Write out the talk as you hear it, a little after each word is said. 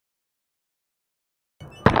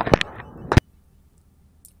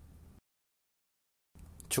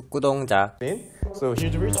축구동자. So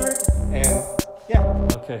here's the research, and yeah.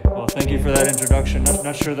 Okay, well, thank you for that introduction.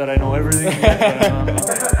 Not sure that I know everything yet, but,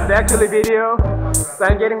 It's actually video, so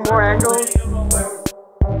I'm getting more angles.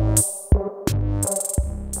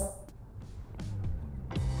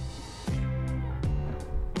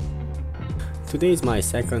 Today is my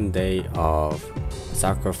second day of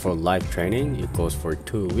Soccer for Life training. It goes for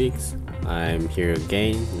 2 weeks. I'm here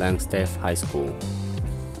again, Langstaff High School.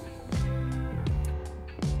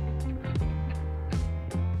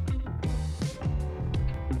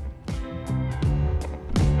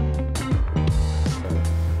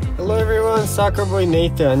 Hello everyone, Soccerboy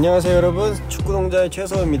Nate. 안녕하세요 여러분, 축구동자의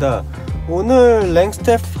최소호입니다. 오늘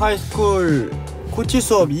랭스테프 하이스쿨 코치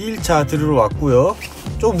수업 2일차 들으러 왔고요.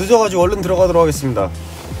 좀 늦어가지고 얼른 들어가도록 하겠습니다.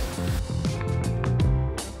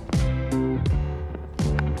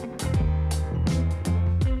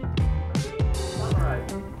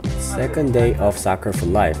 Second day of Soccer for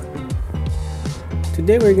Life.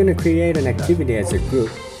 Today we're going to create an activity as a group,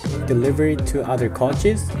 deliver it to other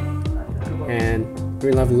coaches, and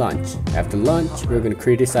we're gonna have lunch. After lunch, we're gonna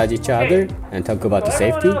criticize each other and talk about the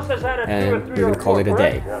safety, and we're gonna call it a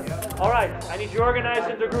day. all right, I need you organized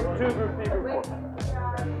into group 2, group 3, group 4.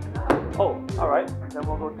 Oh, all right, then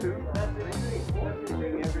we'll go 2.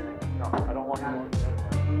 No, I don't want you.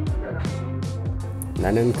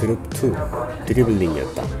 나는 그룹 2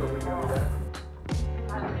 드리블링이었다.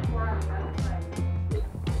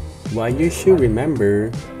 What you should remember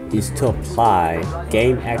is to apply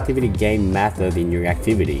game activity game method in your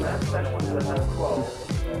activity,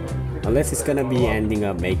 unless it's gonna be ending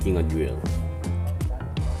up making a drill.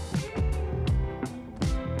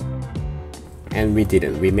 And we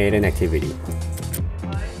didn't, we made an activity.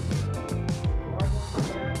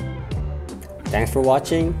 Thanks for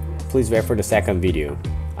watching. Please wait for the second video.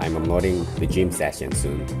 I'm uploading the gym session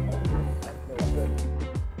soon.